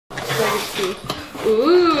see.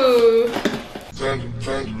 Ooh.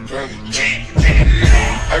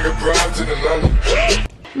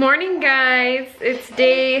 Morning, guys. It's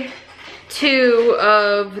day 2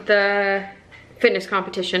 of the fitness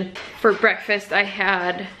competition. For breakfast, I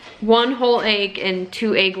had 1 whole egg and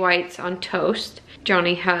 2 egg whites on toast.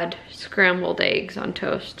 Johnny had scrambled eggs on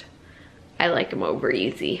toast. I like them over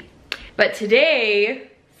easy. But today,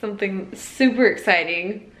 something super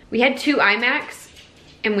exciting. We had 2 iMacs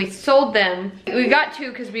and we sold them. We got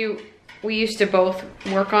 2 because we used to both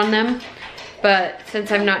work on them. But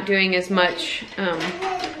since I'm not doing as much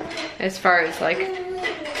as far as like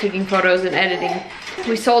taking photos and editing,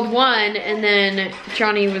 we sold 1, and then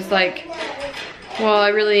Johnny was like, well, I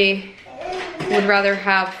really would rather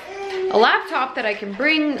have a laptop that I can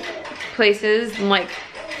bring places, and like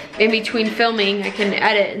in between filming I can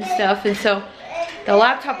edit and stuff. And so the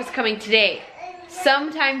laptop is coming today,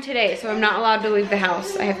 sometime today, so I'm not allowed to leave the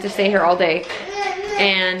house. I have to stay here all day.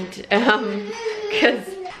 And because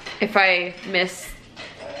if I miss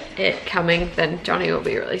it coming, then Johnny will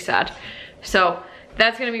be really sad. So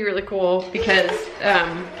that's gonna be really cool because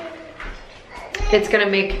it's gonna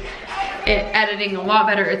make editing a lot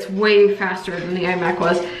better. It's way faster than the iMac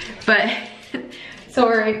was. But so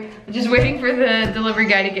we're just waiting for the delivery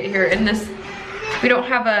guy to get here. And we don't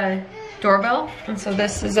have a doorbell, and so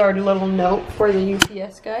this is our little note for the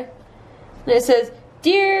UPS guy. And it says,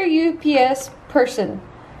 "Dear UPS person,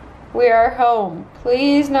 we are home.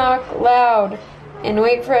 Please knock loud and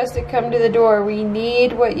wait for us to come to the door. We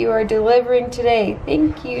need what you are delivering today.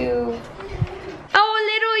 Thank you."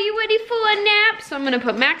 Oh, little, you ready for a nap? So I'm gonna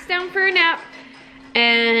put Max down for a nap,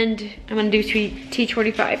 and I'm gonna do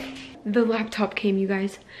T25. The laptop came, you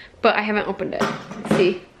guys, but I haven't opened it. Let's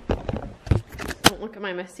see. Don't look at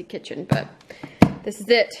my messy kitchen, but this is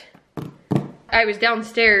it. I was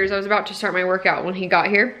downstairs. I was about to start my workout when he got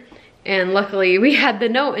here. And luckily we had the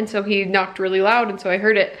note, and so he knocked really loud, and so I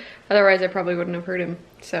heard it. Otherwise I probably wouldn't have heard him.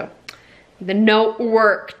 So the note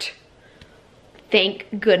worked. Thank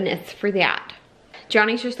goodness for that.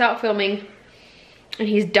 Johnny's just out filming and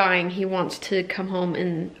he's dying. He wants to come home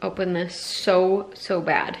and open this so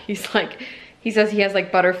bad. He's like, he says he has like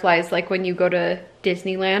butterflies like when you go to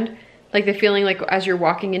Disneyland. Like the feeling like as you're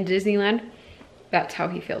walking in Disneyland. That's how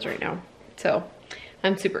he feels right now. So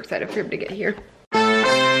I'm super excited for him to get here.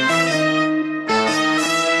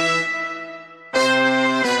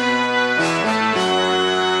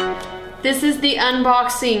 This is the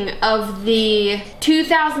unboxing of the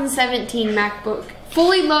 2017 MacBook,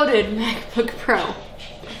 fully loaded MacBook Pro.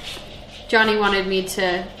 Johnny wanted me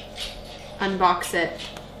to unbox it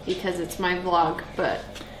because it's my vlog, but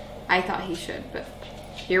I thought he should, but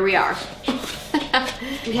here we are.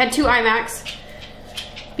 We had 2 iMacs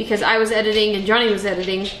because I was editing and Johnny was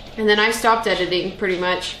editing, and then I stopped editing pretty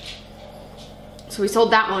much. So we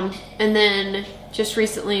sold that one, and then just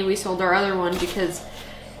recently we sold our other one because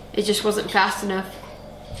it just wasn't fast enough.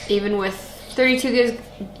 Even with 32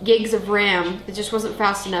 gigs of RAM, it just wasn't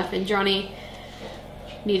fast enough, and Johnny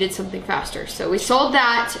needed something faster. So we sold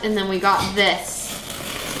that, and then we got this.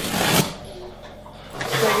 So I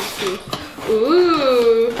can see.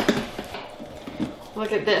 Ooh.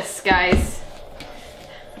 Look at this, guys.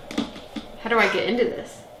 How do I get into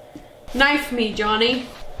this? Knife me, Johnny.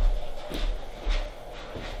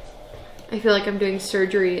 I feel like I'm doing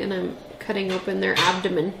surgery and I'm cutting open their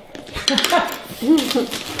abdomen.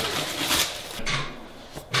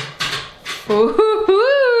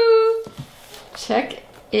 Ooh, check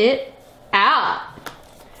it out.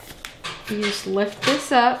 You just lift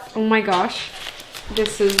this up. Oh my gosh.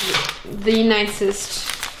 This is the nicest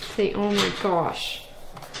thing. Oh my gosh.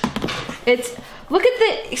 It's, look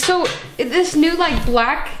at the, so this new like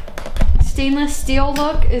black stainless steel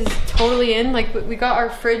look is totally in. Like we got our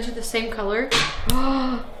fridge the same color.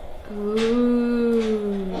 Ooh.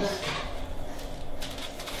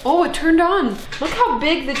 Oh, it turned on. Look how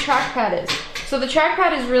big the trackpad is. So the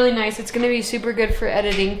trackpad is really nice. It's gonna be super good for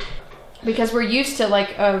editing because we're used to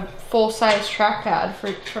like a full-size trackpad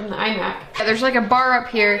from the iMac. There's like a bar up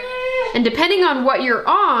here, and depending on what you're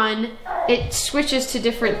on, it switches to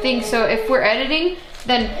different things. So if we're editing,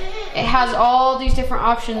 then it has all these different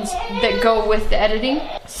options that go with the editing.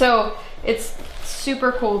 So it's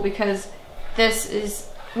super cool because this is,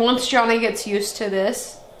 once Johnny gets used to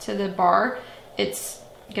this, to the bar, it's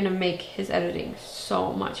gonna make his editing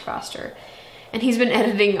so much faster. And he's been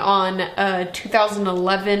editing on a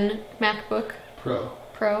 2011 MacBook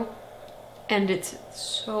Pro, and it's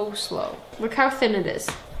so slow. Look how thin it is.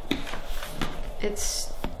 It's,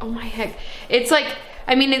 oh my heck. It's like,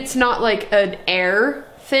 I mean, it's not like an air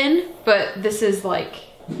thin, but this is like,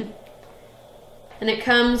 And it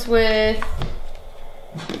comes with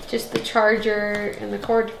just the charger and the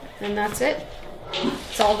cord, and that's it.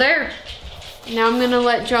 It's all there. Now I'm gonna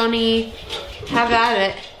let Johnny have at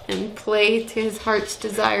it and play to his heart's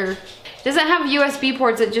desire. It doesn't have USB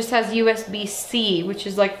ports, it just has USB-C, which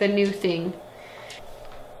is like the new thing.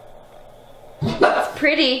 It's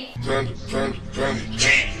pretty.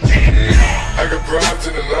 I got broads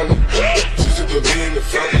in Atlanta, just to put me in the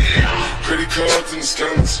family. Credit cards and the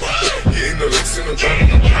scammers, getting the licks in the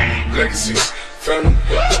van. Legacies, family,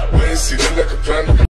 wait and see, look like a panda.